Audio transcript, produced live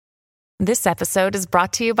This episode is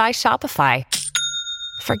brought to you by Shopify.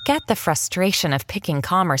 Forget the frustration of picking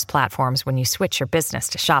commerce platforms when you switch your business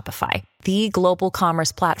to Shopify, the global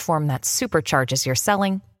commerce platform that supercharges your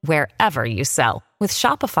selling wherever you sell. With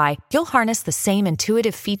Shopify, you'll harness the same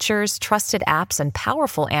intuitive features, trusted apps, and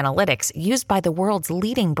powerful analytics used by the world's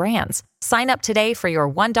leading brands. Sign up today for your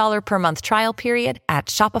 $1 per month trial period at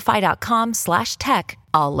shopify.com/tech,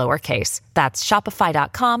 all lowercase. That's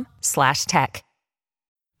shopify.com/tech.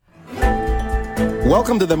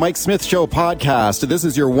 Welcome to the Mike Smith Show podcast. This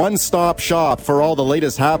is your one-stop shop for all the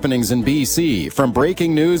latest happenings in BC. From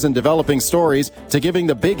breaking news and developing stories to giving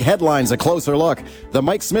the big headlines a closer look, the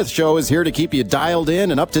Mike Smith Show is here to keep you dialed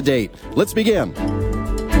in and up to date. Let's begin.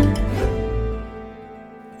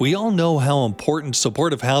 We all know how important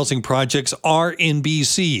supportive housing projects are in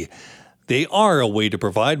BC. They are a way to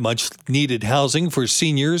provide much-needed housing for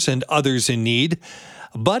seniors and others in need.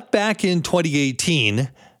 But back in 2018,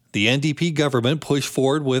 the NDP government pushed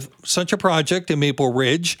forward with such a project in Maple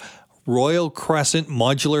Ridge, Royal Crescent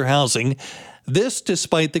Modular Housing. This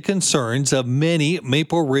despite the concerns of many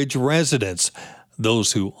Maple Ridge residents,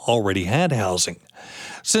 those who already had housing.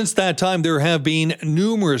 Since that time, there have been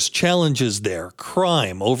numerous challenges there,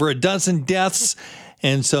 crime, over a dozen deaths,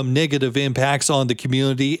 and some negative impacts on the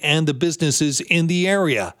community and the businesses in the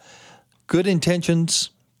area. Good intentions,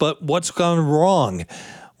 but what's gone wrong?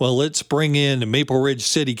 Well, let's bring in Maple Ridge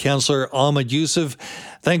City Councillor Ahmed Youssef.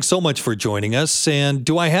 Thanks so much for joining us. And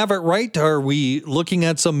do I have it right? Are we looking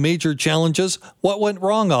at some major challenges? What went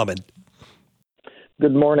wrong, Ahmed?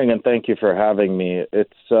 Good morning, and thank you for having me.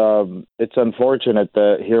 It's unfortunate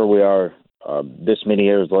that here we are this many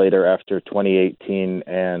years later after 2018,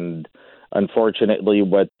 and unfortunately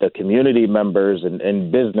what the community members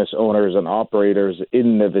and business owners and operators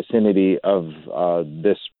in the vicinity of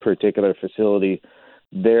this particular facility,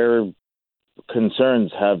 their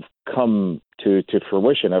concerns have come to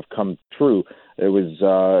fruition, have come true. It was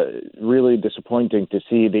really disappointing to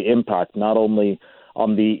see the impact not only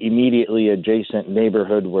on the immediately adjacent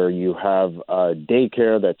neighborhood where you have a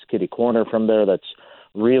daycare that's kitty corner from there that's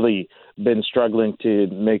really been struggling to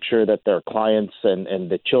make sure that their clients and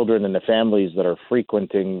the children and the families that are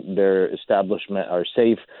frequenting their establishment are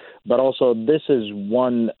safe. But also this is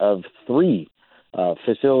one of three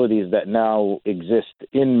facilities that now exist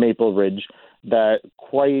in Maple Ridge that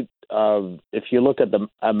if you look at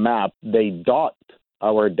a map, they dot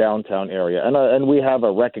our downtown area. And we have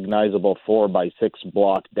a recognizable 4x6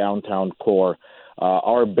 block downtown core.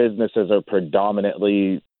 Our businesses are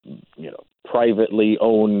predominantly, privately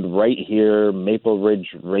owned right here, Maple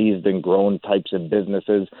Ridge raised and grown types of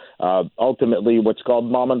businesses, ultimately what's called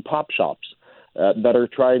mom and pop shops. That are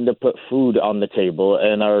trying to put food on the table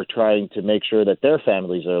and are trying to make sure that their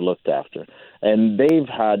families are looked after. And they've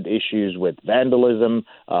had issues with vandalism,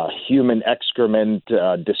 human excrement,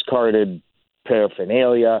 discarded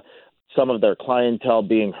paraphernalia, some of their clientele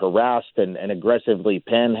being harassed and aggressively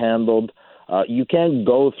panhandled. You can't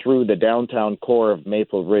go through the downtown core of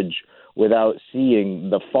Maple Ridge without seeing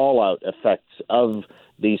the fallout effects of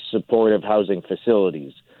these supportive housing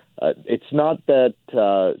facilities. It's not that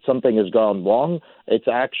something has gone wrong. It's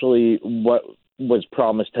actually what was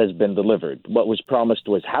promised has been delivered. What was promised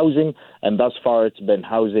was housing, and thus far it's been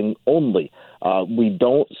housing only. We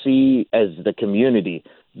don't see, as the community,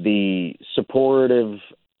 the supportive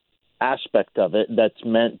aspect of it that's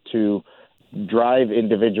meant to drive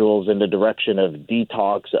individuals in the direction of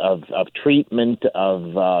detox, of treatment,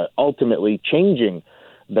 of ultimately changing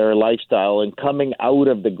their lifestyle and coming out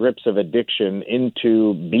of the grips of addiction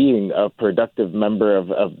into being a productive member of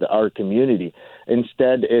our community.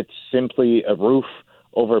 Instead, it's simply a roof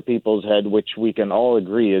over people's head, which we can all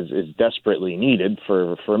agree is desperately needed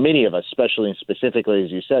for many of us, especially and specifically,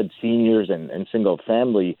 as you said, seniors and single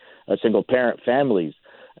parent families.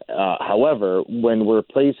 However, when we're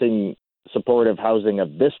placing supportive housing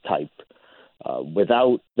of this type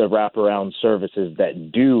without the wraparound services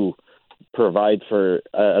that do provide for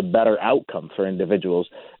a better outcome for individuals,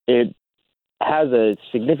 it has a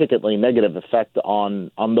significantly negative effect on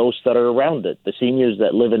those that are around it. The seniors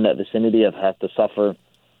that live in that vicinity have had to suffer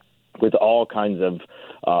with all kinds of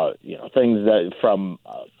things that from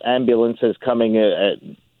ambulances coming at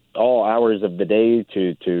all hours of the day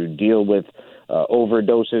to deal with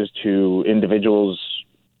overdoses, to individuals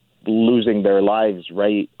losing their lives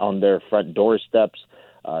right on their front doorsteps,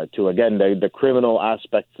 to again the criminal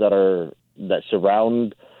aspects that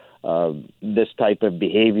surround this type of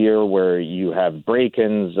behavior, where you have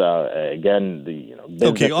break-ins.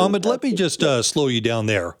 Okay, Ahmed, let me just slow you down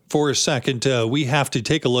there for a second. We have to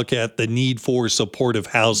take a look at the need for supportive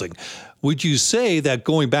housing. Would you say that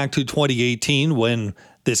going back to 2018, when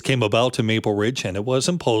This came about to Maple Ridge, and it was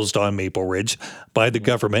imposed on Maple Ridge by the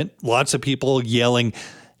government. Lots of people yelling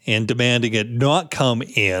and demanding it not come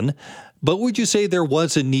in. But would you say there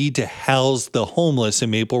was a need to house the homeless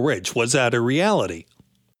in Maple Ridge? Was that a reality?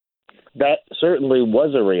 That certainly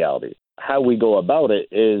was a reality. How we go about it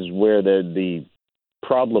is where the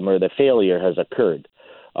problem or the failure has occurred.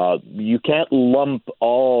 You can't lump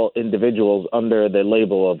all individuals under the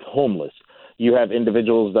label of homeless. You have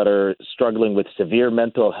individuals that are struggling with severe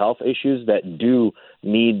mental health issues that do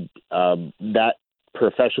need that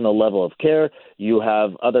professional level of care. You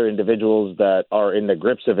have other individuals that are in the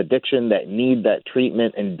grips of addiction that need that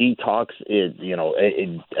treatment and detox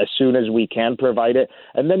as soon as we can provide it.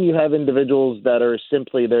 And then you have individuals that are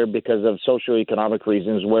simply there because of socioeconomic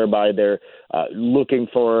reasons, whereby they're looking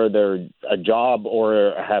for a job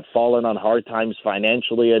or have fallen on hard times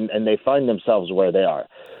financially, and they find themselves where they are.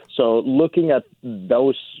 So looking at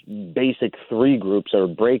those basic three groups or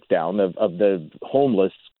breakdown of the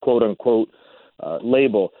homeless, quote unquote,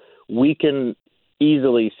 label, we can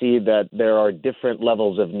easily see that there are different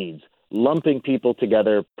levels of needs. Lumping people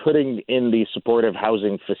together, putting in the supportive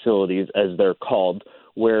housing facilities, as they're called,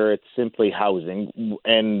 where it's simply housing,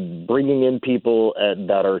 and bringing in people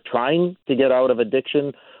that are trying to get out of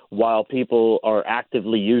addiction while people are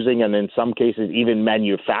actively using and in some cases even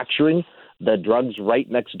manufacturing the drugs right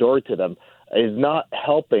next door to them, is not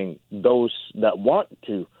helping those that want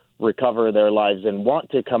to recover their lives and want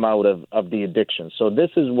to come out of the addiction. So this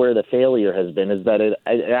is where the failure has been, is that it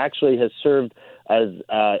actually has served as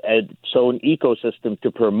an ecosystem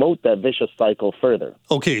to promote that vicious cycle further.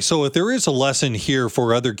 Okay, so if there is a lesson here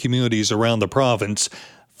for other communities around the province,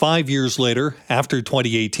 5 years later, after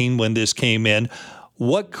 2018, when this came in,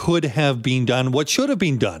 what could have been done? What should have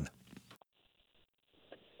been done?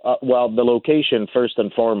 Well, the location, first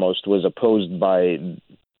and foremost, was opposed by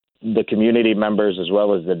the community members as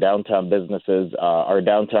well as the downtown businesses. Our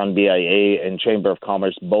downtown BIA and Chamber of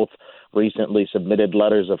Commerce both recently submitted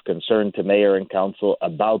letters of concern to mayor and council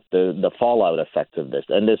about the fallout effects of this.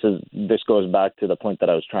 And this goes back to the point that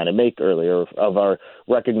I was trying to make earlier of our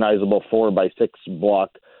recognizable 4x6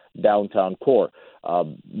 block downtown core.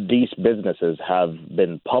 These businesses have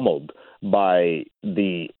been pummeled by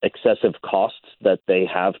the excessive costs that they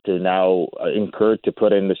have to now incur to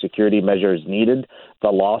put in the security measures needed,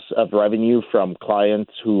 the loss of revenue from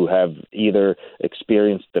clients who have either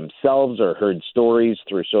experienced themselves or heard stories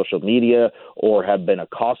through social media or have been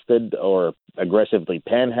accosted or aggressively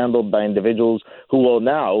panhandled by individuals who will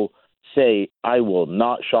now say, I will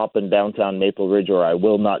not shop in downtown Maple Ridge, or I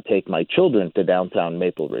will not take my children to downtown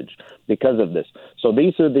Maple Ridge because of this. So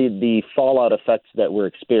these are the fallout effects that we're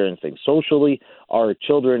experiencing. Socially, our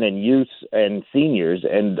children and youth and seniors,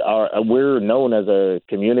 and we're known as a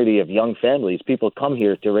community of young families. People come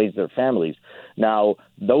here to raise their families. Now,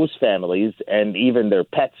 those families and even their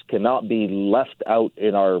pets cannot be left out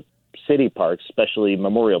in our city parks, especially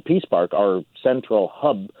Memorial Peace Park, our central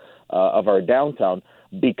hub of our downtown,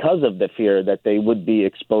 because of the fear that they would be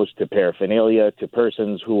exposed to paraphernalia, to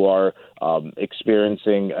persons who are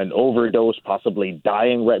experiencing an overdose, possibly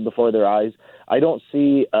dying right before their eyes. I don't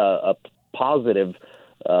see a positive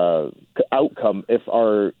outcome if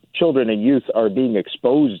our children and youth are being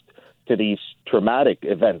exposed to these traumatic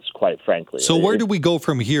events, quite frankly. So where do we go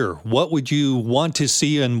from here? What would you want to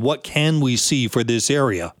see, and what can we see for this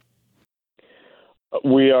area?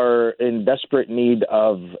 We are in desperate need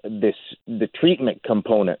of the treatment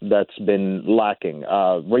component that's been lacking.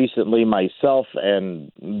 Recently, myself and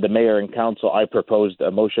the mayor and council, I proposed a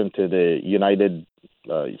motion to the Union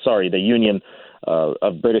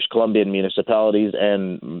of British Columbian Municipalities,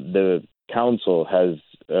 and the council has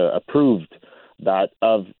approved that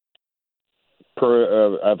of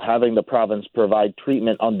having the province provide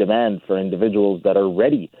treatment on demand for individuals that are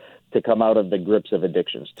ready to come out of the grips of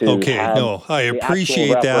addictions. I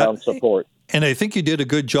appreciate that. Support. And I think you did a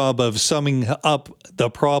good job of summing up the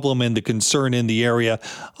problem and the concern in the area.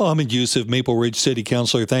 Ahmed Youssef, Maple Ridge City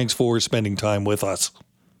Councillor, thanks for spending time with us.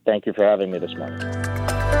 Thank you for having me this morning.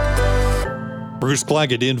 Bruce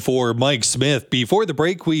Plaggett in for Mike Smith. Before the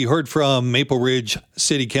break, we heard from Maple Ridge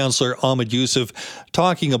City Councillor Ahmed Youssef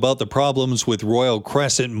talking about the problems with Royal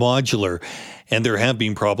Crescent Modular. And there have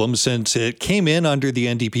been problems since it came in under the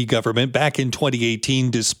NDP government back in 2018,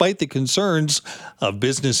 despite the concerns of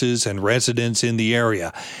businesses and residents in the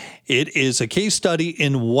area. It is a case study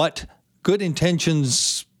in what good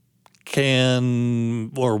intentions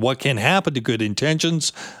what can happen to good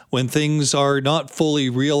intentions when things are not fully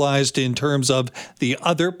realized in terms of the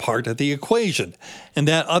other part of the equation. And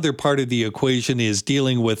that other part of the equation is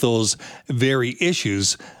dealing with those very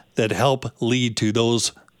issues that help lead to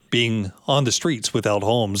those being on the streets without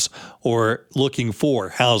homes or looking for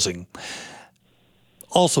housing.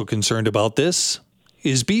 Also concerned about this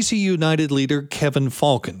is BC United leader Kevin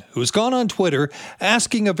Falcon, who's gone on Twitter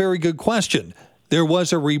asking a very good question. There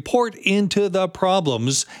was a report into the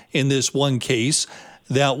problems in this one case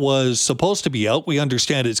that was supposed to be out. We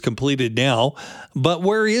understand it's completed now, but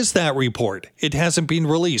where is that report? It hasn't been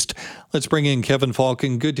released. Let's bring in Kevin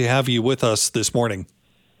Falcon. Good to have you with us this morning.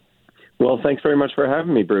 Well, thanks very much for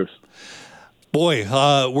having me, Bruce. Boy,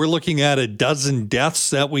 we're looking at a dozen deaths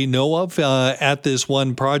that we know of at this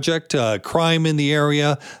one project, crime in the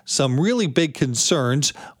area, some really big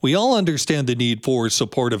concerns. We all understand the need for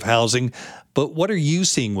supportive housing, but what are you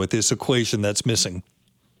seeing with this equation that's missing?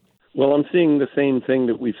 Well, I'm seeing the same thing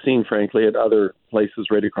that we've seen, frankly, at other places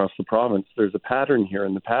right across the province. There's a pattern here,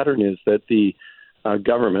 and the pattern is that the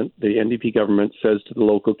government, the NDP government, says to the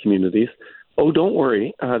local communities, oh, don't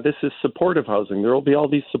worry, this is supportive housing. There will be all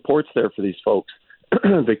these supports there for these folks.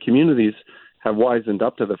 The communities have wisened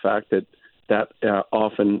up to the fact that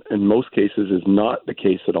often, in most cases, is not the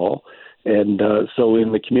case at all. And so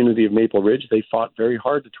in the community of Maple Ridge, they fought very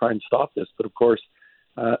hard to try and stop this. But of course,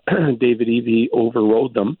 David Eby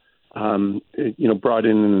overrode them, brought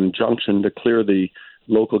in an injunction to clear the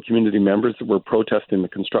local community members that were protesting the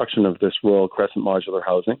construction of this Royal Crescent modular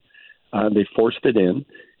housing. They forced it in.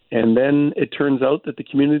 And then it turns out that the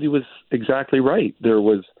community was exactly right. There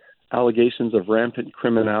was allegations of rampant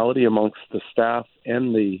criminality amongst the staff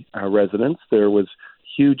and the residents. There was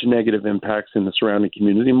huge negative impacts in the surrounding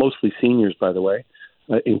community, mostly seniors, by the way,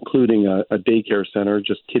 including a daycare center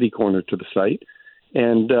just kitty corner to the site.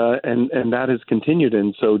 And that has continued.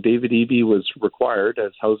 And so David Eby was required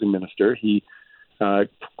as housing minister. He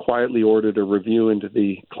quietly ordered a review into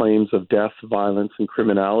the claims of death, violence, and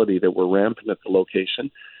criminality that were rampant at the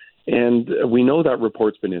location. And we know that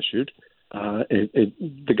report's been issued.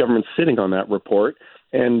 The government's sitting on that report.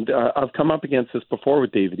 And I've come up against this before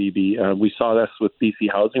with David Eby. We saw this with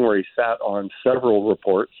BC Housing, where he sat on several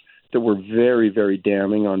reports that were very, very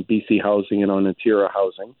damning on BC Housing and on Atira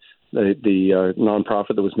Housing, the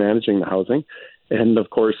nonprofit that was managing the housing. And,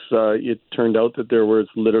 of course, it turned out that there was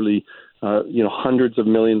literally, hundreds of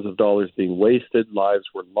millions of dollars being wasted. Lives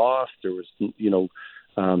were lost. There was,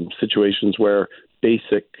 situations where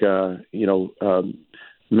basic,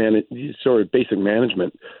 basic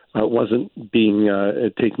management wasn't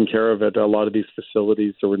being taken care of at a lot of these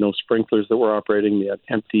facilities. There were no sprinklers that were operating. They had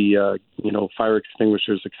empty, fire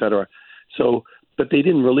extinguishers, et cetera. So, but they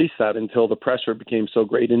didn't release that until the pressure became so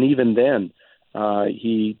great. And even then,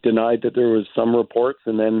 he denied that there was some reports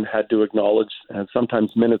and then had to acknowledge,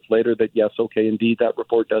 sometimes minutes later, that yes, okay, indeed, that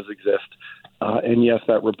report does exist. And yes,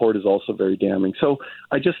 that report is also very damning. So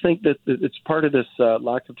I just think that it's part of this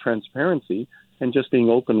lack of transparency and just being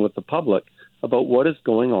open with the public about what is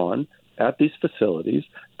going on at these facilities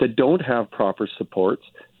that don't have proper supports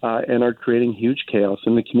and are creating huge chaos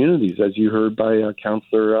in the communities, as you heard by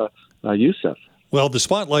Councillor Youssef. Well, the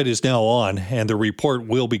spotlight is now on, and the report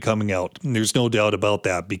will be coming out. There's no doubt about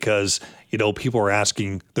that because, people are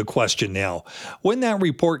asking the question now. When that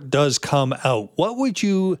report does come out, what would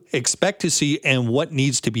you expect to see and what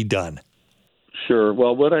needs to be done? Sure.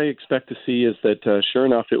 Well, what I expect to see is that, sure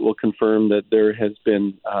enough, it will confirm that there has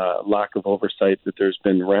been lack of oversight, that there's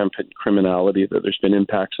been rampant criminality, that there's been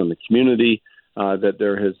impacts on the community, that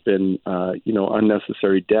there has been,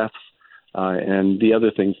 unnecessary deaths, and the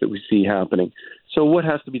other things that we see happening. So what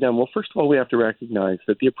has to be done? Well, first of all, we have to recognize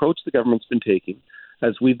that the approach the government's been taking,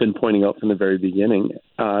 as we've been pointing out from the very beginning,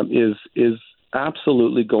 is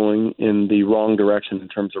absolutely going in the wrong direction in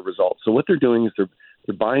terms of results. So what they're doing is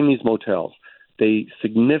they're buying these motels. They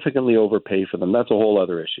significantly overpay for them. That's a whole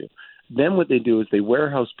other issue. Then what they do is they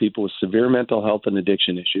warehouse people with severe mental health and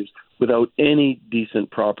addiction issues without any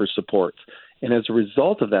decent, proper supports. And as a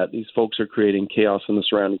result of that, these folks are creating chaos in the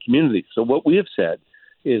surrounding community. So what we have said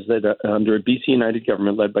is that under a BC United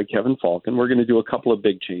government led by Kevin Falcon, we're going to do a couple of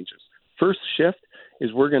big changes. First shift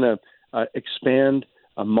is we're going to expand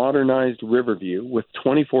a modernized Riverview with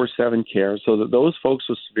 24/7 care so that those folks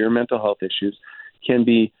with severe mental health issues can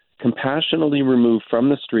be compassionately removed from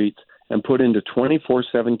the streets and put into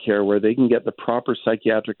 24/7 care where they can get the proper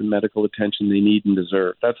psychiatric and medical attention they need and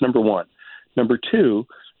deserve. That's number one. Number two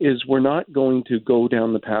is we're not going to go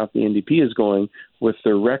down the path the NDP is going with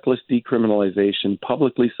their reckless decriminalization,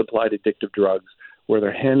 publicly supplied addictive drugs, where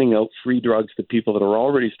they're handing out free drugs to people that are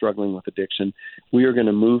already struggling with addiction. We are going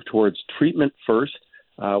to move towards treatment first,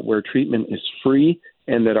 where treatment is free,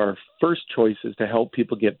 and that our first choice is to help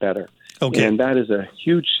people get better. Okay. And that is a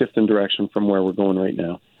huge shift in direction from where we're going right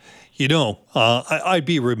now. I'd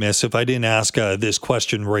be remiss if I didn't ask this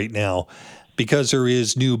question right now, because there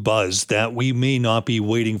is new buzz that we may not be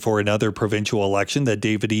waiting for another provincial election, that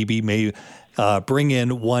David Eby may bring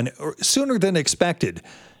in one sooner than expected.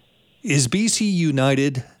 Is BC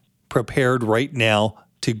United prepared right now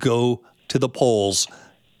to go to the polls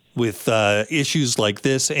with issues like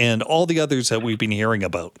this and all the others that we've been hearing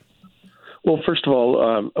about? Well, first of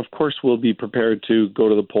all, of course, we'll be prepared to go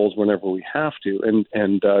to the polls whenever we have to,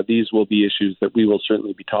 and these will be issues that we will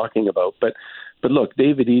certainly be talking about. But look,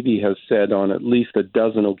 David Eby has said on at least a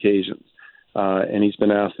dozen occasions, and he's been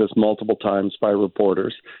asked this multiple times by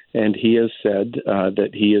reporters, and he has said that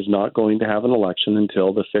he is not going to have an election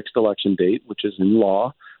until the fixed election date, which is in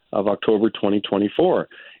law, of October 2024.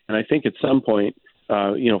 And I think at some point,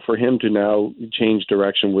 for him to now change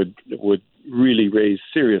direction would really raise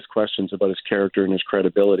serious questions about his character and his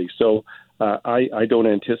credibility. So I don't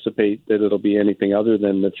anticipate that it'll be anything other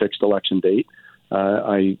than the fixed election date.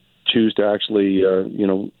 I choose to actually,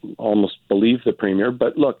 almost believe the Premier.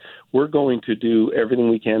 But look, we're going to do everything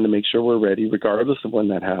we can to make sure we're ready, regardless of when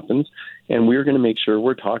that happens. And we're going to make sure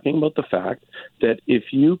we're talking about the fact that if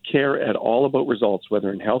you care at all about results,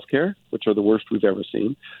 whether in healthcare, which are the worst we've ever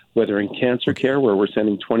seen, whether in cancer care, where we're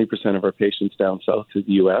sending 20% of our patients down south to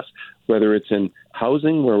the U.S., whether it's in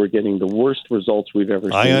housing, where we're getting the worst results we've ever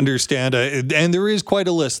seen. I understand. And there is quite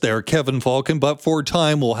a list there, Kevin Falcon, but for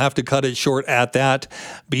time, we'll have to cut it short at that.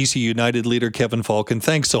 BC United leader Kevin Falcon,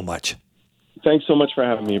 thanks so much. Thanks so much for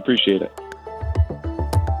having me. Appreciate it.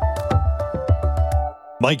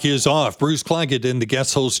 Mic is off. Bruce Claggett in the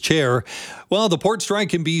guest host chair. Well, the port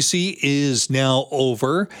strike in BC is now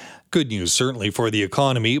over. Good news, certainly, for the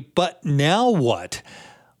economy. But now what?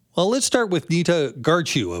 Well, let's start with Nita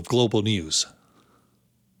Garchu of Global News.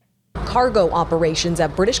 Cargo operations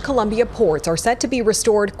at British Columbia ports are set to be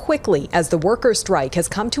restored quickly as the workers' strike has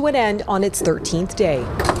come to an end on its 13th day.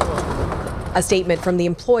 A statement from the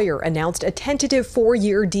employer announced a tentative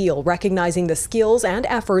 4-year deal recognizing the skills and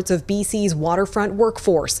efforts of BC's waterfront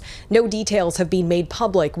workforce. No details have been made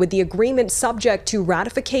public, with the agreement subject to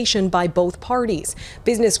ratification by both parties.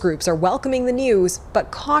 Business groups are welcoming the news,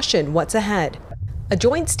 but caution what's ahead. A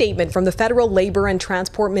joint statement from the federal Labour and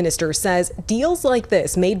Transport Minister says deals like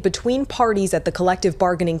this made between parties at the collective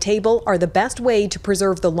bargaining table are the best way to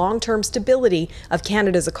preserve the long-term stability of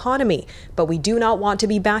Canada's economy. But we do not want to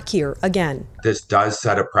be back here again. This does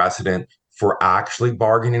set a precedent for actually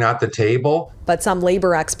bargaining at the table. But some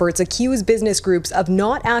Labour experts accuse business groups of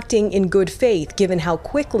not acting in good faith, given how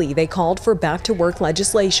quickly they called for back-to-work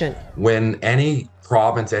legislation. When any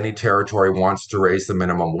province, any territory wants to raise the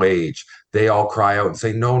minimum wage, they all cry out and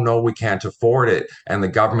say, no, we can't afford it. And the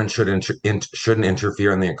government shouldn't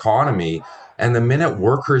interfere in the economy. And the minute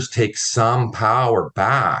workers take some power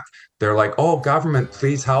back, they're like, oh, government,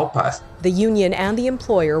 please help us. The union and the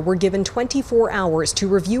employer were given 24 hours to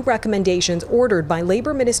review recommendations ordered by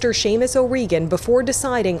Labour Minister Seamus O'Regan before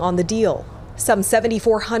deciding on the deal. Some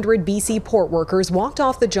 7,400 BC port workers walked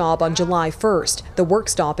off the job on July 1st. The work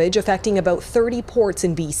stoppage, affecting about 30 ports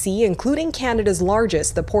in BC, including Canada's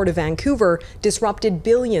largest, the Port of Vancouver, disrupted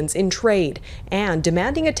billions in trade and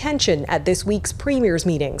demanding attention at this week's Premier's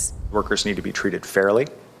meetings. Workers need to be treated fairly,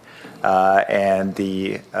 and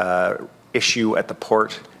the issue at the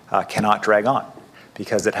port cannot drag on,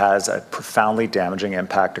 because it has a profoundly damaging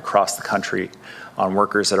impact across the country on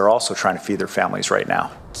workers that are also trying to feed their families right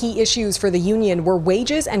now. Key issues for the union were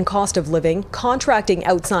wages and cost of living, contracting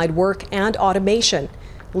outside work, and automation.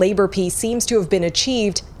 Labour peace seems to have been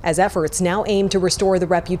achieved as efforts now aim to restore the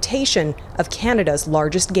reputation of Canada's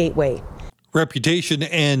largest gateway. Reputation,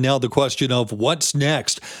 and now the question of what's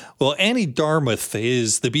next. Well, Annie Dartmouth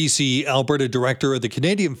is the BC Alberta Director of the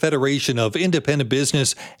Canadian Federation of Independent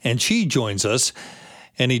Business, and she joins us.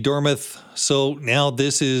 Annie Dartmouth, so now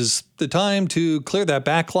this is the time to clear that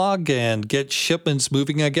backlog and get shipments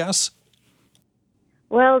moving, I guess?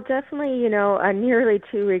 Well, definitely, a nearly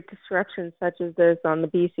 2-week disruption such as this on the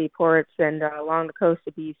BC ports and along the coast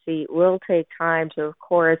of BC will take time to, of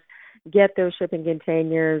course, get those shipping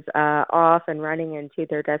containers off and running into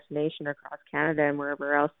their destination across Canada and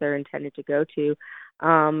wherever else they're intended to go to.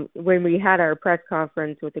 When we had our press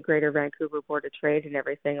conference with the Greater Vancouver Board of Trade and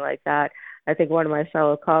everything like that, I think one of my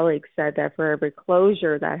fellow colleagues said that for every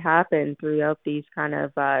closure that happened throughout these kind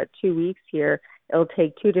of 2 weeks here, it'll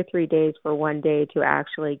take 2 to 3 days for one day to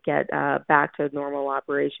actually get back to normal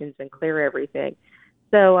operations and clear everything.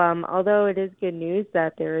 So although it is good news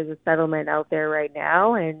that there is a settlement out there right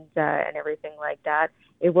now and everything like that,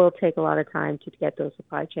 it will take a lot of time to get those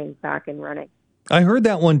supply chains back and running. I heard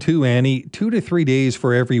that one too, Annie. 2 to 3 days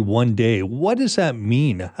for every 1 day. What does that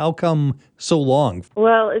mean? How come so long?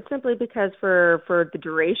 Well, it's simply because for the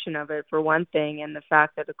duration of it, for one thing, and the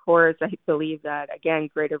fact that, of course, I believe that, again,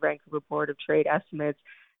 Greater Vancouver Board of Trade estimates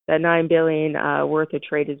that $9 billion worth of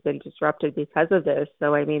trade has been disrupted because of this.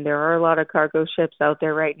 So, I mean, there are a lot of cargo ships out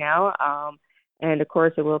there right now. And, of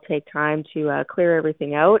course, it will take time to clear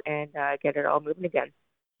everything out and get it all moving again.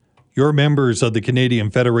 You're members of the Canadian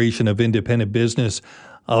Federation of Independent Business.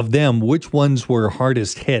 Of them, which ones were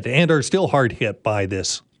hardest hit and are still hard hit by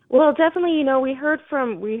this? Well, definitely, we heard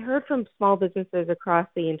from small businesses across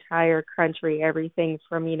the entire country, everything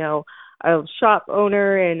from, a shop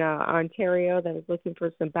owner in Ontario that was looking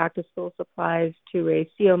for some back to school supplies to a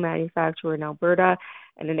steel manufacturer in Alberta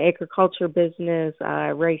and an agriculture business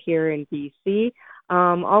right here in BC.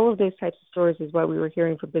 All of those types of stories is what we were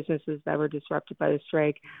hearing from businesses that were disrupted by the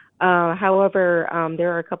strike. However,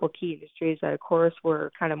 there are a couple key industries that, of course,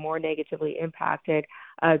 were kind of more negatively impacted,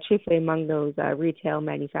 chiefly among those retail,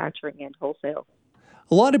 manufacturing, and wholesale.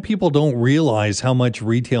 A lot of people don't realize how much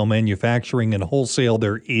retail manufacturing and wholesale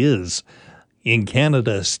there is in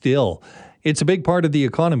Canada still. It's a big part of the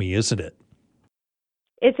economy, isn't it?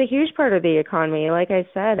 It's a huge part of the economy. Like I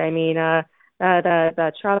said, I mean,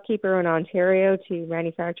 that shopkeeper in Ontario to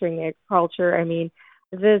manufacturing agriculture. I mean,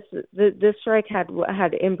 this strike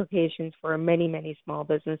had implications for many small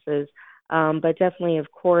businesses, but definitely,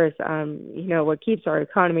 of course, what keeps our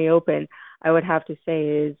economy open, I would have to say,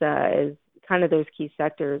 is kind of those key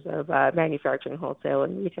sectors of manufacturing, wholesale,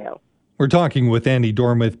 and retail. We're talking with Annie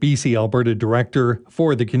Dormuth, BC Alberta Director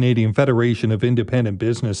for the Canadian Federation of Independent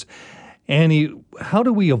Business. Annie, how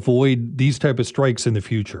do we avoid these type of strikes in the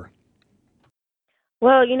future?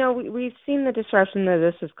 Well, we've seen the disruption that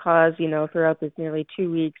this has caused, throughout this nearly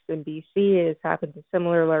 2 weeks in BC. It has happened to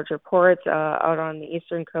similar larger ports out on the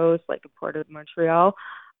eastern coast, like the Port of Montreal.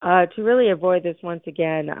 To really avoid this once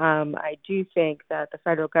again, I do think that the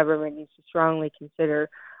federal government needs to strongly consider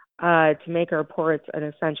to make our ports an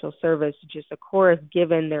essential service, just of course,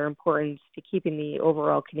 given their importance to keeping the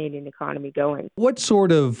overall Canadian economy going. What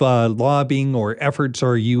sort of lobbying or efforts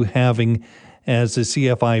are you having as the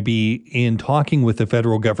CFIB in talking with the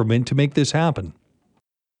federal government to make this happen?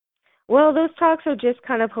 Well, those talks are just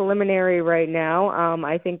kind of preliminary right now.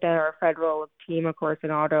 I think that our federal team, of course,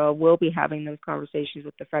 in Ottawa, will be having those conversations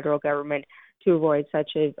with the federal government to avoid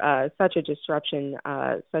such a disruption,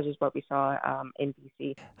 such as what we saw in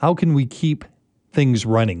BC. How can we keep things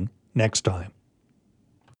running next time?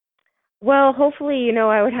 Well, hopefully,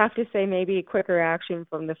 I would have to say maybe quicker action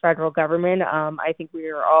from the federal government. I think we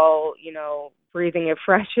are all, breathing a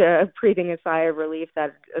sigh of relief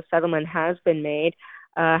that a settlement has been made.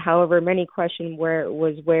 However, many question where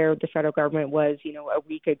the federal government was, a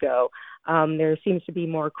week ago. There seems to be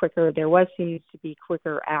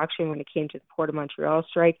quicker action when it came to the Port of Montreal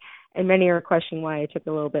strike, and many are questioning why it took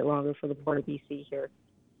a little bit longer for the Port of BC here.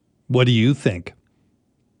 What do you think?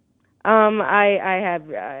 I have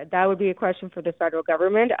that would be a question for the federal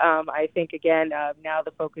government. I think again now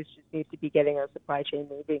the focus just needs to be getting our supply chain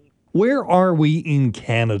moving. Where are we in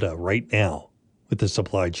Canada right now with the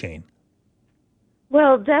supply chain?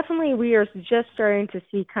 Well, definitely we are just starting to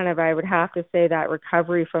see kind of, I would have to say, that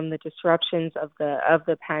recovery from the disruptions of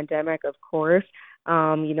the pandemic, of course.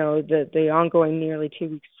 The ongoing nearly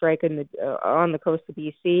 2-week strike on the coast of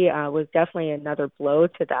BC was definitely another blow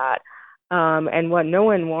to that. And what no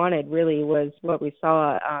one wanted really was what we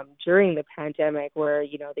saw during the pandemic, where,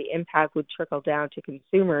 the impact would trickle down to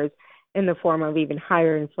consumers in the form of even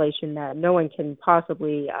higher inflation that no one can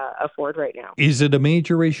possibly afford right now. Is it a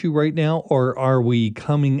major issue right now, or are we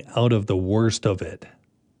coming out of the worst of it?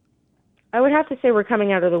 I would have to say we're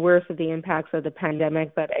coming out of the worst of the impacts of the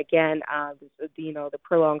pandemic, but again, the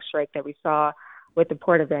prolonged strike that we saw with the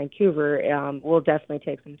Port of Vancouver will definitely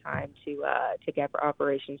take some time to get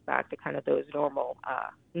operations back to kind of those normal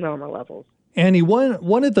levels. Annie,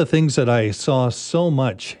 one of the things that I saw so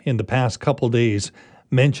much in the past couple days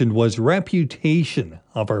mentioned was reputation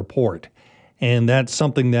of our port. And that's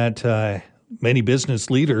something that many business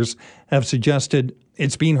leaders have suggested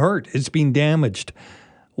it's been hurt, it's been damaged.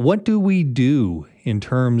 What do we do in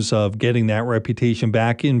terms of getting that reputation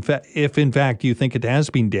back, if in fact you think it has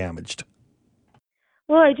been damaged?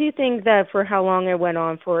 Well, I do think that for how long it went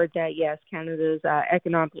on for, that yes, Canada's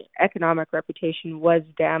economic reputation was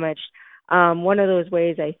damaged. One of those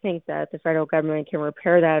ways I think that the federal government can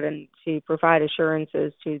repair that and to provide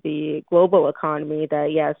assurances to the global economy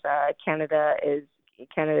that yes, Canada is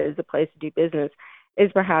a place to do business,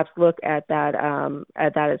 is perhaps look at that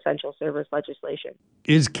essential service legislation.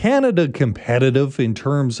 Is Canada competitive in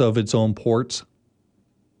terms of its own ports?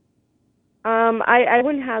 I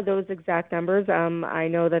wouldn't have those exact numbers. I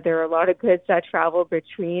know that there are a lot of goods that travel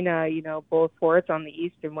between, both ports on the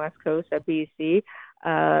east and west coast of BC.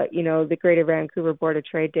 The Greater Vancouver Board of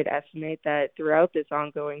Trade did estimate that throughout this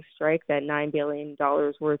ongoing strike, that $9 billion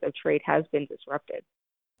worth of trade has been disrupted.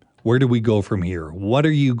 Where do we go from here? What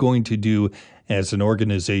are you going to do as an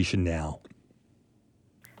organization now?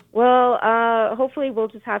 Well, hopefully we'll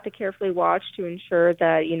just have to carefully watch to ensure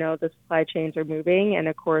that, the supply chains are moving, and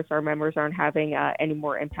of course our members aren't having any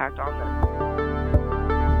more impact on them.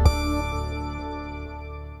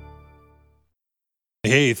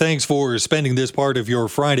 Hey, thanks for spending this part of your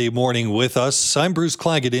Friday morning with us. I'm Bruce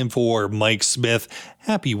Claggett in for Mike Smith.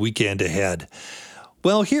 Happy weekend ahead.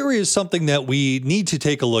 Well, here is something that we need to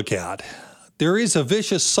take a look at. There is a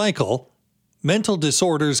vicious cycle. Mental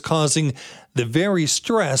disorders causing the very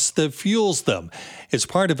stress that fuels them. It's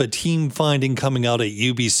part of a team finding coming out at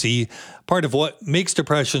UBC. Part of what makes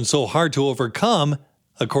depression so hard to overcome,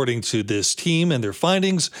 according to this team and their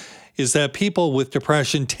findings, is that people with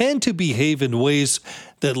depression tend to behave in ways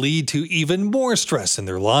that lead to even more stress in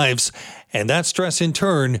their lives. And that stress in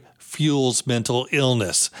turn fuels mental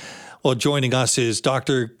illness. Well, joining us is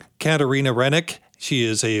Dr. Katarina Rennick. She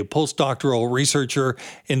is a postdoctoral researcher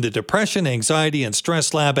in the Depression, Anxiety, and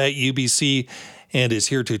Stress Lab at UBC and is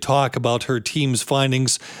here to talk about her team's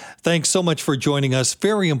findings. Thanks so much for joining us.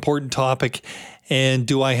 Very important topic. And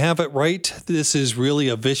do I have it right? This is really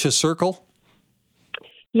a vicious circle?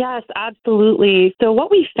 Yes, absolutely. So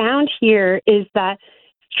what we found here is that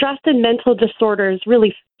stress and mental disorders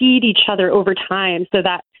really feed each other over time, so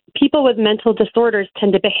that people with mental disorders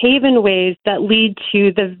tend to behave in ways that lead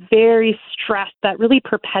to the very stress that really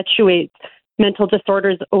perpetuates mental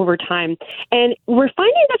disorders over time. And we're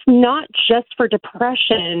finding this not just for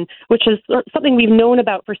depression, which is something we've known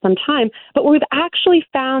about for some time, but we've actually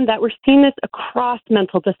found that we're seeing this across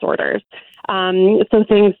mental disorders. So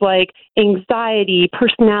things like anxiety,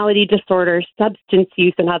 personality disorders, substance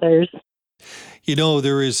use, and others. You know,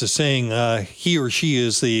 there is a saying, he or she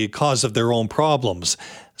is the cause of their own problems.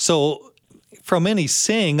 So from any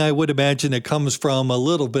saying, I would imagine it comes from a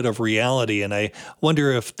little bit of reality. And I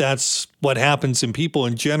wonder if that's what happens in people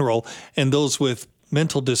in general and those with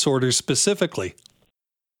mental disorders specifically.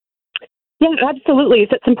 Yeah, absolutely.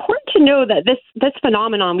 So it's important to know that this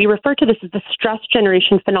phenomenon, we refer to this as the stress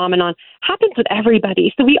generation phenomenon, happens with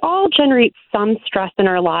everybody. So we all generate some stress in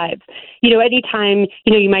our lives. Anytime,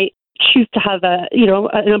 you might choose to have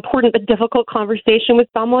an important but difficult conversation with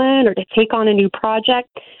someone or to take on a new project.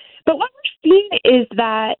 But what we're seeing is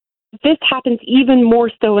that this happens even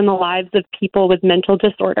more so in the lives of people with mental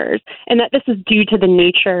disorders, and that this is due to the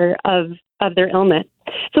nature of their illness.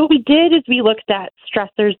 So what we did is we looked at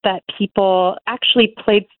stressors that people actually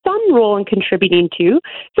played some role in contributing to.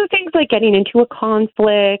 So things like getting into a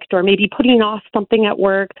conflict or maybe putting off something at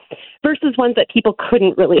work versus ones that people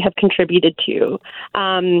couldn't really have contributed to,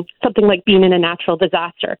 something like being in a natural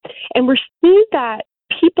disaster. And we're seeing that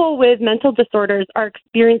people with mental disorders are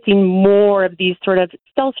experiencing more of these sort of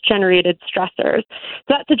self-generated stressors. So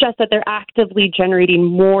that suggests that they're actively generating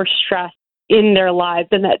more stress in their lives,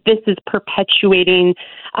 and that this is perpetuating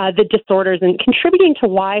the disorders and contributing to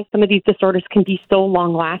why some of these disorders can be so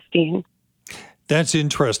long-lasting. That's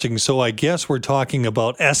interesting. So I guess we're talking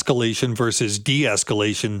about escalation versus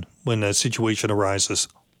de-escalation when a situation arises.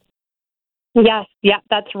 Yes, yeah,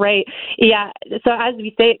 that's right. Yeah, so as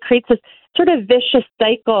we say, it creates this sort of vicious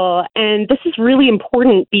cycle, and this is really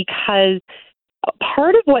important because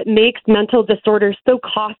part of what makes mental disorders so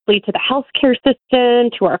costly to the healthcare system,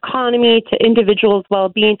 to our economy, to individuals'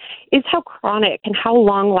 well-being is how chronic and how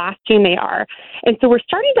long-lasting they are. And so we're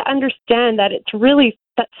starting to understand that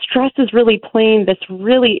that stress is really playing this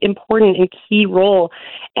really important and key role,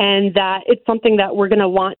 and that it's something that we're going to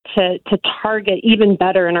want to target even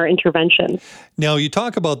better in our intervention. Now, you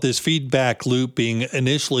talk about this feedback loop being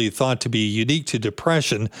initially thought to be unique to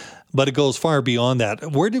depression, but it goes far beyond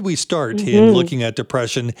that. Where did we start in looking at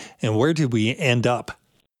depression, and where did we end up?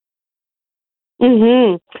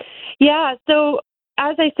 Yeah, so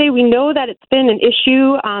as I say, we know that it's been an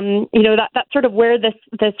issue. That's sort of where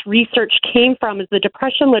this research came from, is the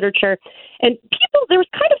depression literature. And there was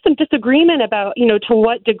kind of some disagreement about, to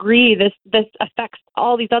what degree this affects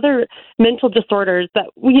all these other mental disorders that,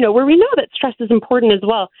 where we know that stress is important as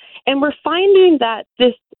well. And we're finding that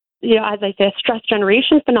this, as I say, a stress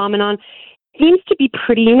generation phenomenon seems to be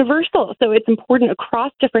pretty universal. So it's important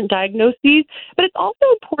across different diagnoses, but it's also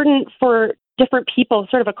important for different people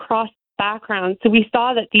sort of across backgrounds. So we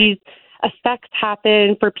saw that these effects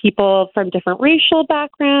happen for people from different racial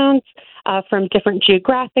backgrounds, from different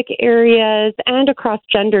geographic areas, and across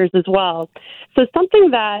genders as well. So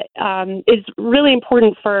something that is really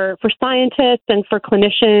important for scientists and for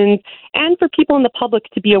clinicians and for people in the public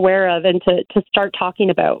to be aware of and to start talking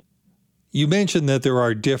about. You mentioned that there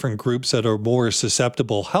are different groups that are more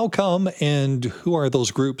susceptible. How come, and who are those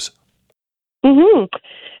groups? Mm-hmm.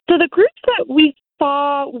 So the groups that we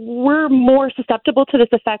saw were more susceptible to this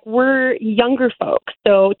effect were younger folks,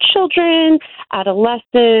 so children,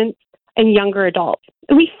 adolescents, and younger adults.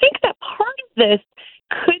 And we think that part of this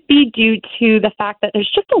could be due to the fact that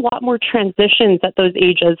there's just a lot more transitions at those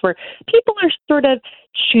ages where people are sort of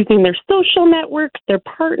choosing their social networks, their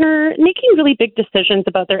partner, making really big decisions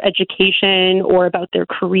about their education or about their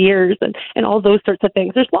careers and all those sorts of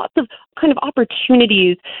things. There's lots of kind of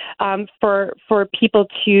opportunities for people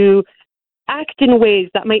to act in ways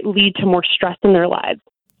that might lead to more stress in their lives.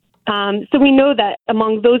 So we know that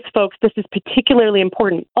among those folks, this is particularly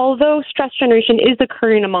important, although stress generation is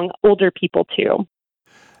occurring among older people too.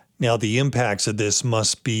 Now, the impacts of this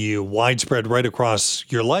must be widespread right across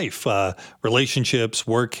your life, relationships,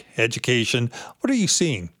 work, education. What are you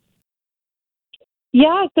seeing?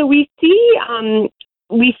 Yeah, so we see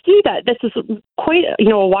that this is quite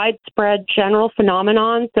a widespread general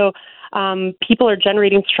phenomenon. So people are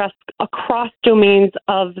generating stress across domains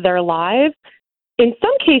of their lives. In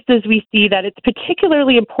some cases, we see that it's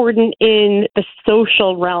particularly important in the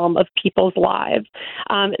social realm of people's lives,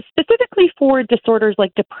 specifically for disorders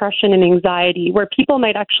like depression and anxiety, where people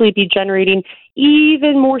might actually be generating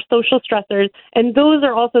even more social stressors. And those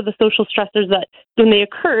are also the social stressors that, when they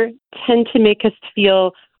occur, tend to make us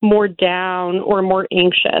feel more down or more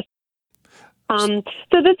anxious. So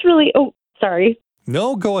this really, sorry.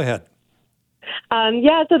 No, go ahead.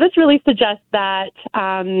 So this really suggests that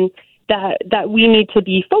that we need to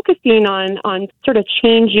be focusing on sort of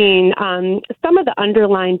changing some of the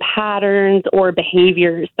underlying patterns or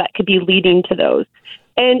behaviors that could be leading to those.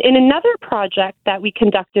 And in another project that we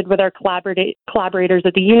conducted with our collaborators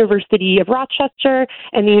at the University of Rochester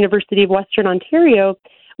and the University of Western Ontario,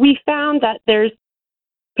 we found that there's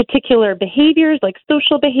particular behaviors like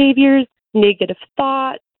social behaviors, negative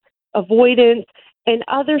thoughts, avoidance, and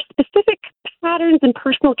other specific patterns and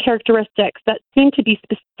personal characteristics that seem to be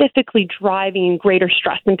specifically driving greater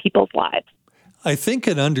stress in people's lives. I think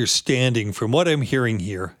an understanding, from what I'm hearing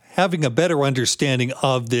here, having a better understanding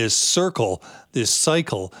of this circle, this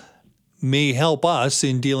cycle, may help us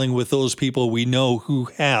in dealing with those people we know who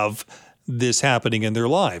have this happening in their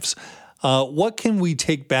lives. What can we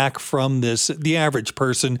take back from this, the average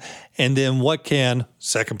person? And then what can,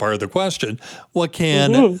 second part of the question, what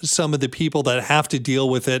can some of the people that have to deal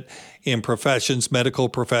with it in professions, medical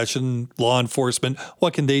profession, law enforcement,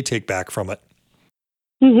 what can they take back from it?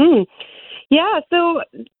 Yeah, so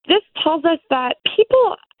this tells us that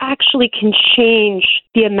people actually can change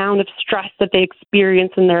the amount of stress that they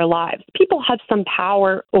experience in their lives. People have some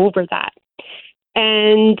power over that.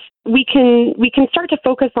 And we can start to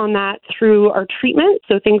focus on that through our treatment,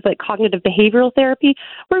 so things like cognitive behavioral therapy,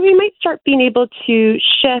 where we might start being able to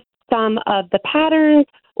shift some of the patterns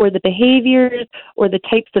or the behaviors or the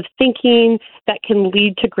types of thinking that can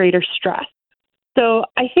lead to greater stress. So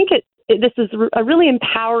I think this is a really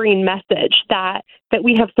empowering message that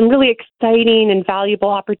we have some really exciting and valuable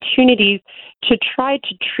opportunities to try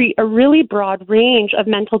to treat a really broad range of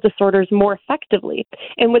mental disorders more effectively.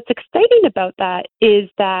 And what's exciting about that is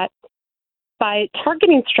that by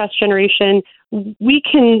targeting stress generation, we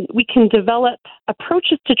can develop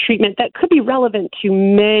approaches to treatment that could be relevant to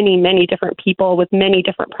many, many different people with many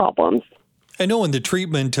different problems. I know in the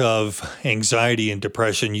treatment of anxiety and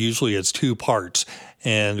depression, usually it's two parts,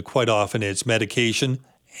 and quite often it's medication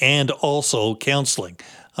and also counseling.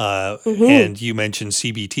 And you mentioned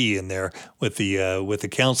CBT in there with the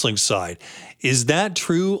counseling side. Is that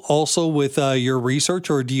true also with your research,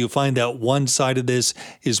 or do you find that one side of this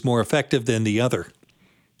is more effective than the other?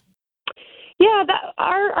 Yeah,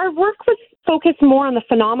 our work was focused more on the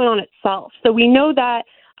phenomenon itself. So we know that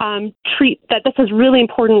that this has really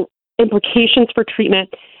important implications for treatment,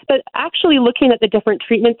 but actually looking at the different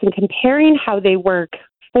treatments and comparing how they work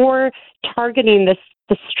for targeting the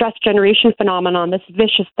stress generation phenomenon, this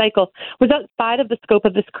vicious cycle, was outside of the scope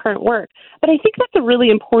of this current work. But I think that's a really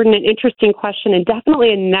important and interesting question, and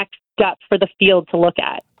definitely a next step for the field to look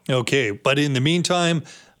at. Okay, but in the meantime,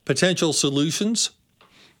 potential solutions?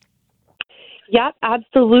 Yeah,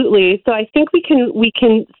 absolutely. So I think we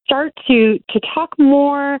can start to talk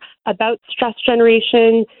more about stress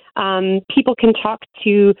generation. People can talk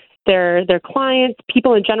to their clients,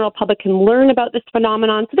 people in general public can learn about this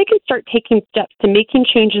phenomenon so they can start taking steps to making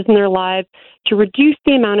changes in their lives to reduce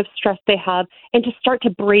the amount of stress they have and to start to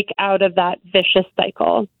break out of that vicious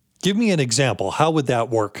cycle. Give me an example. How would that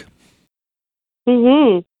work?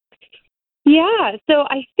 Yeah, so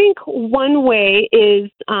I think one way is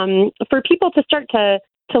for people to start to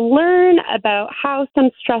learn about how some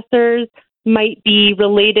stressors might be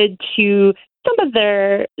related to some of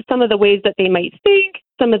the ways that they might think,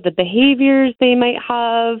 some of the behaviors they might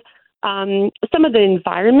have, some of the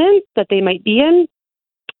environments that they might be in,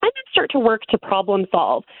 and then start to work to problem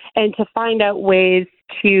solve and to find out ways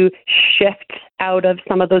to shift out of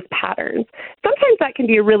some of those patterns. Sometimes that can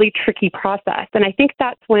be a really tricky process, and I think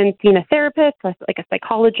that's when seeing a therapist, like a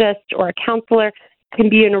psychologist or a counselor, can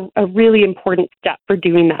be a really important step for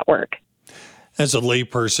doing that work. As a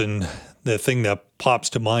layperson, the thing that pops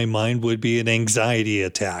to my mind would be an anxiety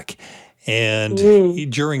attack. And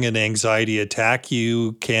during an anxiety attack,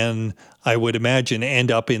 you can, I would imagine,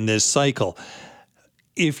 end up in this cycle.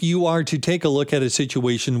 If you are to take a look at a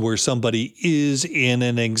situation where somebody is in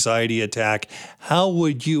an anxiety attack, how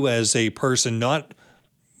would you, as a person, not,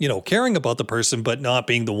 caring about the person, but not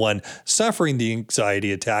being the one suffering the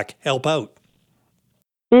anxiety attack, help out?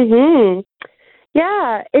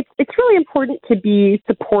 Yeah, it's really important to be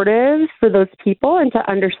supportive for those people and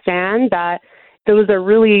to understand that those are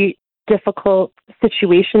really difficult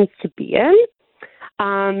situations to be in.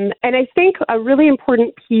 And I think a really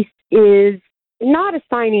important piece is not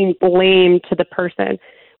assigning blame to the person.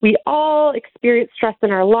 We all experience stress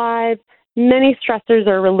in our lives. Many stressors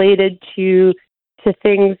are related to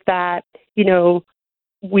things that,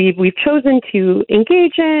 we've chosen to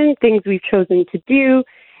engage in, things we've chosen to do.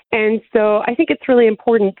 And so I think it's really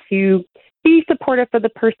important to be supportive for the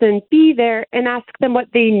person, be there, and ask them what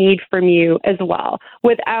they need from you as well,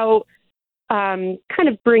 without kind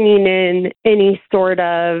of bringing in any sort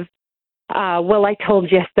of, well, I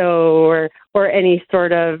told you so, or any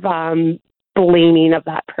sort of blaming of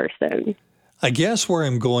that person. I guess where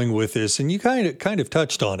I'm going with this, and you kind of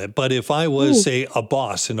touched on it, but if I was, say, a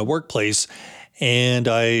boss in a workplace and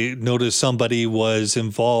I noticed somebody was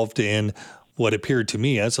involved in what appeared to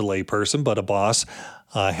me as a layperson, but a boss,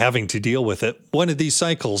 having to deal with it, one of these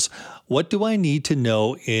cycles, what do I need to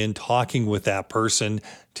know in talking with that person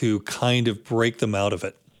to kind of break them out of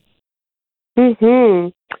it? I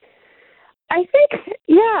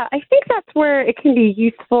think that's where it can be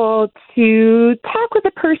useful to talk with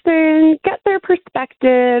a person, get their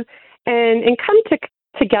perspective, and come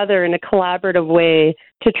together in a collaborative way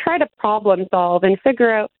to try to problem solve and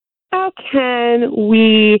figure out how can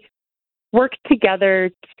we work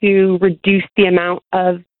together to reduce the amount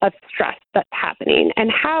of stress that's happening,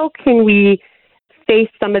 and how can we face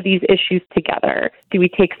some of these issues together? Do we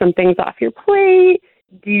take some things off your plate?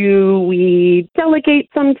 Do we delegate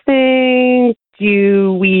some things?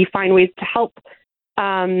 Do we find ways to help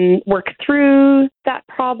work through that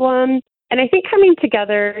problem? And I think coming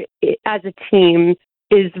together as a team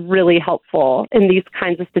is really helpful in these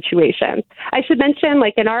kinds of situations. I should mention,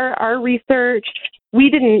 like in our research, we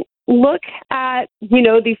didn't look at,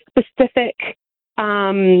 these specific,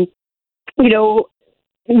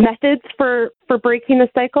 methods for breaking the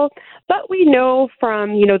cycle, but we know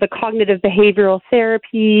from, the cognitive behavioral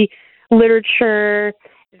therapy literature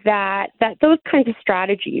that those kinds of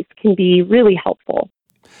strategies can be really helpful.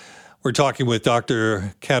 We're talking with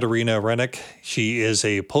Dr. Katarina Rennick. She is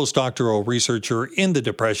a postdoctoral researcher in the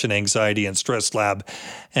Depression, Anxiety, and Stress Lab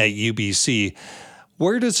at UBC.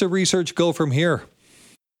 Where does the research go from here?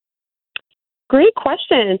 Great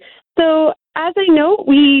question. So, as I know,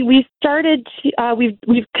 we've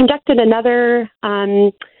conducted another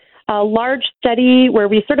large study where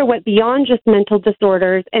we sort of went beyond just mental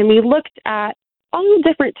disorders, and we looked at all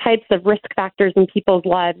different types of risk factors in people's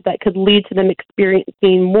lives that could lead to them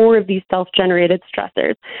experiencing more of these self-generated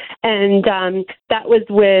stressors. And that was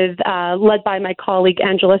led by my colleague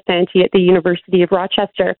Angela Santi at the University of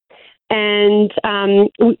Rochester. And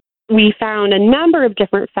we found a number of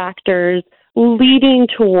different factors leading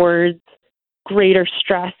towards greater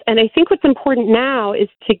stress. And I think what's important now is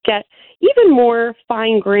to get even more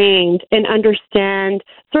fine-grained and understand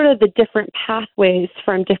sort of the different pathways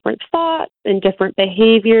from different thoughts and different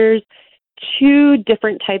behaviors to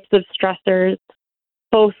different types of stressors,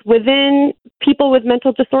 both within people with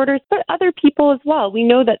mental disorders, but other people as well. We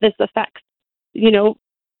know that this affects,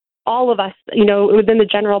 all of us, within the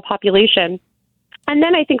general population. And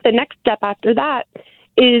then I think the next step after that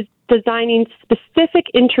is designing specific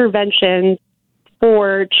interventions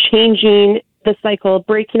for changing the cycle,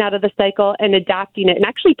 breaking out of the cycle and adapting it, and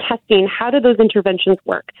actually testing how do those interventions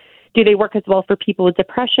work. Do they work as well for people with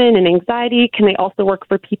depression and anxiety? Can they also work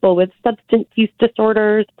for people with substance use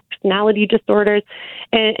disorders, personality disorders,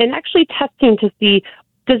 and actually testing to see,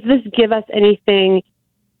 does this give us anything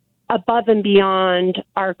above and beyond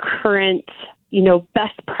our current,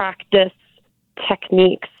 best practice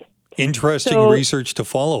techniques? Interesting research to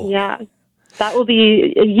follow. Yeah, that will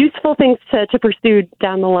be useful things to pursue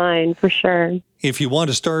down the line for sure. If you want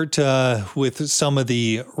to start with some of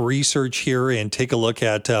the research here and take a look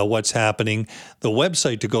at what's happening, the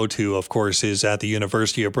website to go to, of course, is at the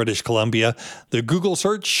University of British Columbia. The Google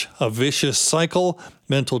search, a vicious cycle,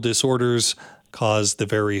 mental disorders cause the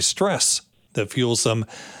very stress that fuels them.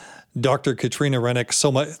 Dr. Katrina Rennick,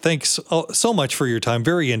 thanks so much for your time.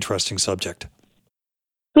 Very interesting subject.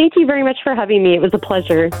 Thank you very much for having me. It was a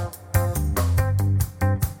pleasure.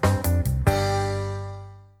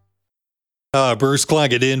 Bruce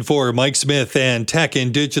Claggett in for Mike Smith and tech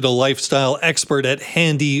and digital lifestyle expert at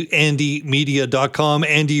handyandymedia.com.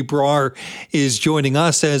 Andy Brar is joining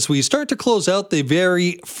us as we start to close out the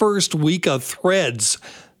very first week of Threads,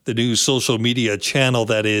 the new social media channel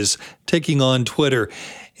that is taking on Twitter.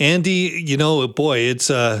 Andy,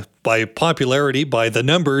 it's by popularity, by the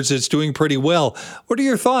numbers, it's doing pretty well. What are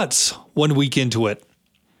your thoughts 1 week into it?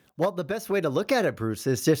 Well, the best way to look at it, Bruce,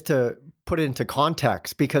 is just to put it into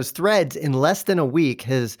context, because Threads in less than a week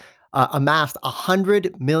has amassed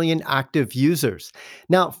 100 million active users.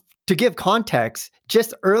 Now, to give context,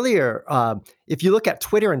 just earlier, if you look at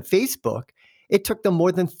Twitter and Facebook, it took them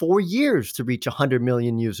more than 4 years to reach 100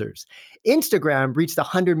 million users. Instagram reached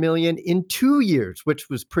 100 million in 2 years, which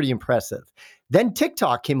was pretty impressive. Then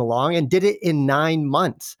TikTok came along and did it in 9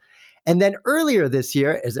 months. And then earlier this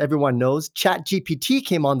year, as everyone knows, ChatGPT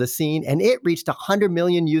came on the scene and it reached 100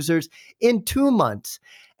 million users in 2 months.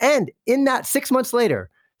 And in that 6 months later,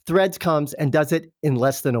 Threads comes and does it in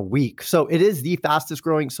less than a week. So it is the fastest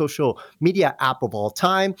growing social media app of all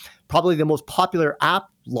time, probably the most popular app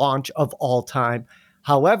launch of all time.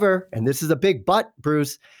 However, and this is a big but,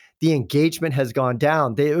 Bruce, the engagement has gone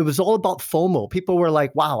down. It was all about FOMO. People were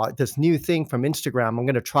like, wow, this new thing from Instagram, I'm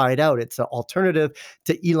going to try it out. It's an alternative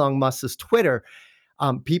to Elon Musk's Twitter.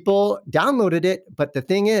 People downloaded it, but the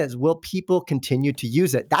thing is, will people continue to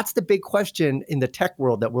use it? That's the big question in the tech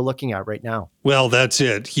world that we're looking at right now. Well, that's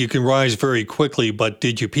it. You can rise very quickly, but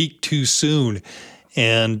did you peak too soon?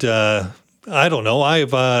 And I don't know.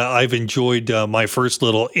 I've enjoyed my first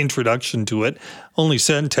little introduction to it. Only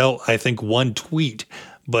sent out, I think, one tweet.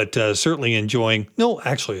 But certainly enjoying. No,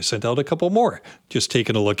 actually, I sent out a couple more, just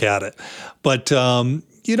taking a look at it. But,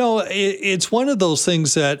 it's one of those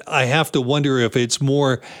things that I have to wonder if it's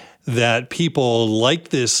more that people like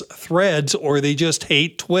this Threads or they just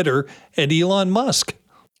hate Twitter and Elon Musk.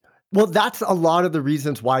 Well, that's a lot of the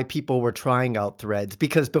reasons why people were trying out Threads,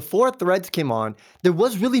 because before Threads came on, there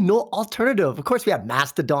was really no alternative. Of course, we had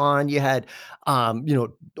Mastodon, you had,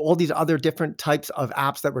 all these other different types of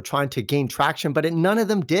apps that were trying to gain traction, but none of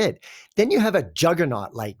them did. Then you have a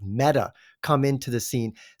juggernaut like Meta come into the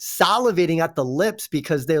scene, salivating at the lips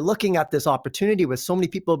because they're looking at this opportunity with so many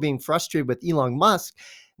people being frustrated with Elon Musk.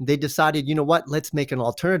 They decided, you know what, let's make an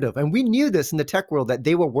alternative. And we knew this in the tech world that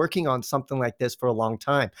they were working on something like this for a long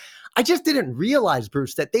time. I just didn't realize,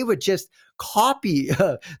 Bruce, that they would just copy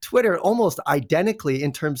Twitter almost identically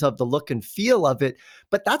in terms of the look and feel of it.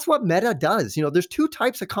 But that's what Meta does. There's two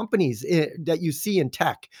types of companies that you see in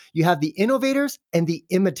tech. You have the innovators and the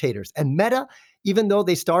imitators. And Meta, even though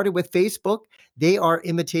they started with Facebook, they are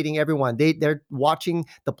imitating everyone. They're watching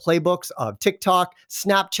the playbooks of TikTok,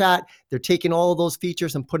 Snapchat. They're taking all of those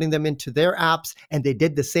features and putting them into their apps. And they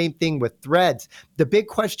did the same thing with Threads. The big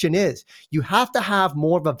question is, you have to have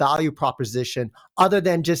more of a value proposition other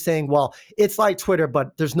than just saying, well, it's like Twitter,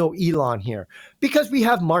 but there's no Elon here. Because we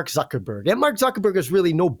have Mark Zuckerberg. And Mark Zuckerberg is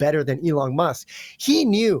really no better than Elon Musk. He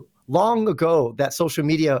knew long ago that social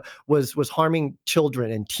media was harming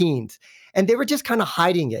children and teens. And they were just kind of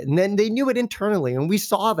hiding it. And then they knew it internally. And we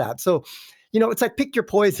saw that. So, it's like pick your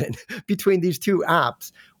poison between these two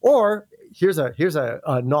apps. Or here's a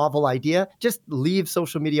novel idea. Just leave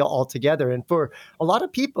social media altogether. And for a lot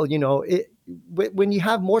of people, when you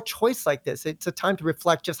have more choice like this, it's a time to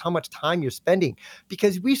reflect just how much time you're spending.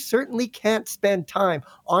 Because we certainly can't spend time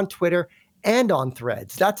on Twitter and on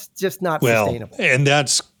Threads. That's just not sustainable. And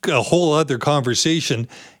that's a whole other conversation.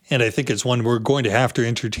 And I think it's one we're going to have to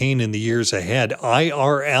entertain in the years ahead.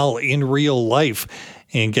 IRL, in real life,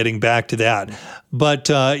 and getting back to that. But,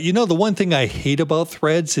 the one thing I hate about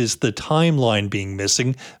Threads is the timeline being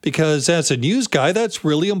missing, because as a news guy, that's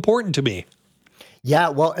really important to me. Yeah,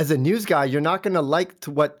 well, as a news guy, you're not going to like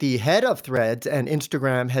what the head of Threads and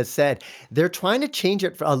Instagram has said. They're trying to change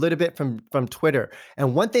it a little bit from Twitter.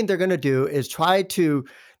 And one thing they're going to do is try to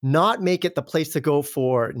not make it the place to go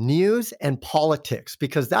for news and politics,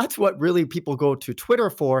 because that's what really people go to Twitter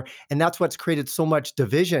for. And that's what's created so much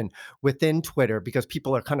division within Twitter, because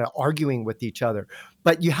people are kind of arguing with each other.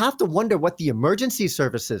 But you have to wonder what the emergency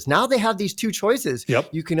services. Now they have these two choices. Yep.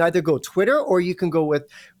 You can either go Twitter or you can go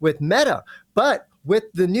with Meta. But with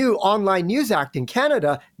the new Online News Act in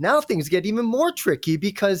Canada, now things get even more tricky,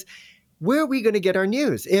 because where are we going to get our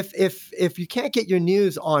news? If you can't get your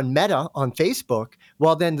news on Meta, on Facebook,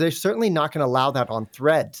 well, then they're certainly not going to allow that on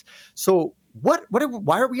Threads. So why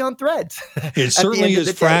are we on Threads? It certainly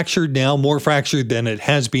is fractured now, more fractured than it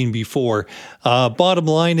has been before. Bottom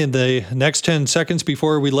line, in the next 10 seconds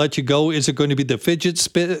before we let you go, is it going to be the fidget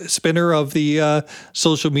spinner of the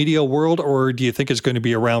social media world, or do you think it's going to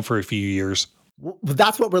be around for a few years? Well,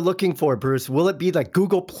 that's what we're looking for, Bruce. Will it be like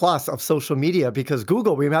Google Plus of social media? Because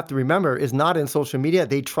Google, we have to remember, is not in social media.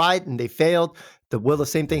 They tried and they failed. Will the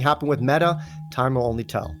same thing happen with Meta? Time will only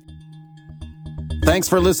tell. Thanks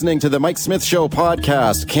for listening to the Mike Smith Show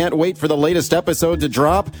podcast. Can't wait for the latest episode to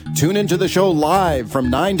drop? Tune into the show live from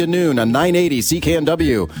 9 to noon on 980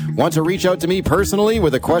 CKNW. Want to reach out to me personally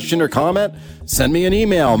with a question or comment? Send me an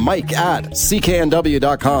email,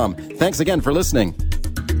 mike@cknw.com. Thanks again for listening.